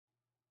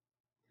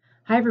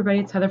Hi everybody,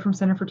 it's Heather from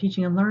Center for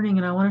Teaching and Learning,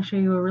 and I want to show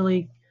you a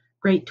really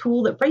great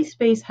tool that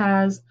Brightspace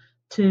has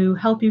to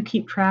help you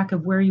keep track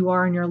of where you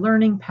are in your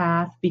learning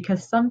path,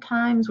 because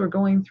sometimes we're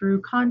going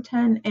through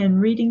content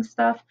and reading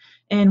stuff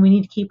and we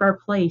need to keep our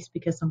place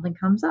because something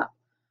comes up.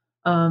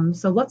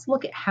 So let's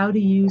look at how to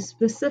use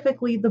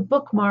specifically the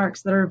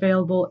bookmarks that are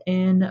available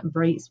in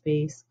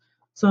Brightspace.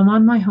 So I'm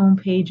on my home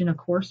page in a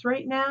course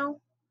right now.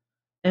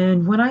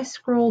 And when I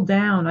scroll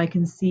down, I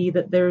can see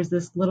that there's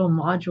this little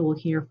module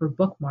here for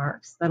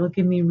bookmarks that'll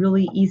give me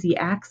really easy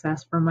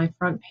access from my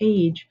front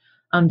page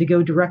to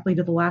go directly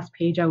to the last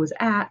page I was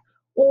at,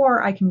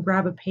 or I can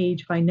grab a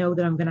page if I know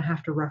that I'm going to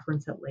have to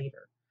reference it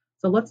later.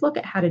 So let's look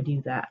at how to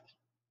do that.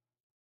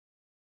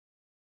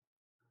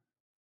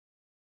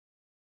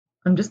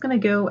 I'm just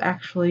going to go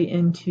actually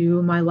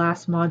into my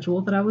last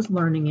module that I was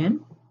learning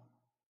in.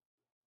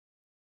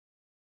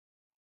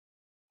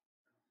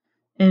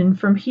 And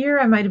from here,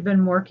 I might have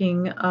been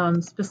working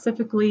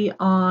specifically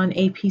on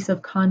a piece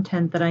of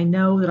content that I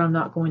know that I'm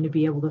not going to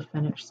be able to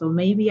finish. So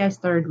maybe I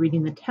started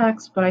reading the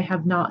text, but I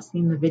have not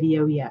seen the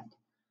video yet.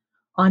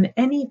 On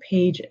any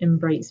page in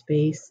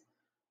Brightspace,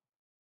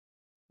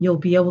 you'll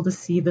be able to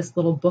see this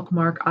little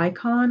bookmark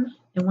icon.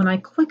 And when I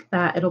click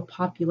that, it'll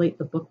populate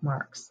the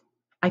bookmarks.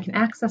 I can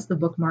access the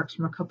bookmarks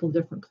from a couple of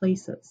different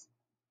places.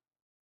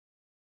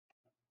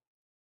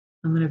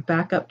 I'm going to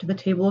back up to the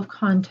table of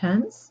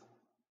contents.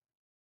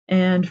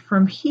 And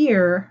from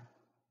here,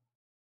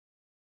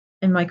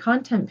 in my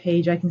content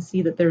page, I can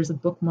see that there's a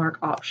bookmark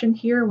option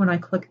here. When I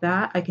click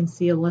that, I can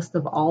see a list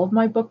of all of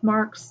my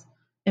bookmarks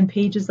and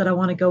pages that I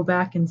want to go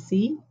back and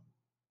see.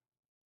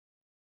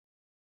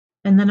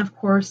 And then, of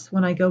course,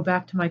 when I go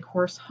back to my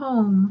course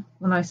home,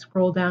 when I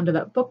scroll down to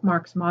that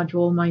bookmarks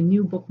module, my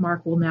new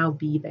bookmark will now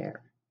be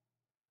there.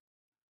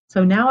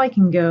 So now I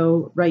can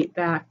go right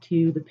back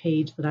to the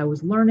page that I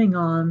was learning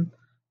on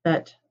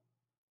that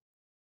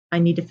I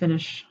need to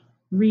finish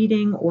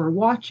reading or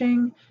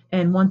watching,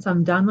 and once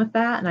I'm done with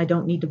that and I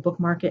don't need to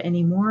bookmark it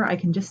anymore, I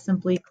can just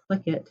simply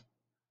click it,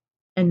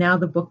 and now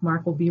the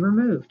bookmark will be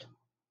removed.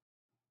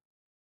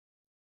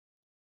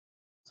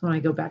 So when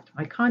I go back to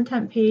my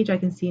content page, I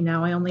can see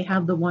now I only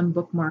have the one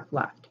bookmark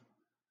left.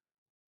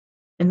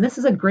 And this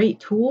is a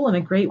great tool and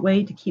a great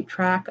way to keep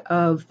track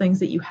of things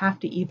that you have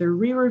to either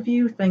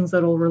re-review, things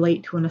that will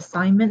relate to an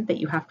assignment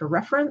that you have to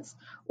reference,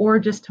 or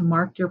just to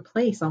mark your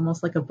place,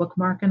 almost like a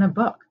bookmark in a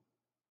book.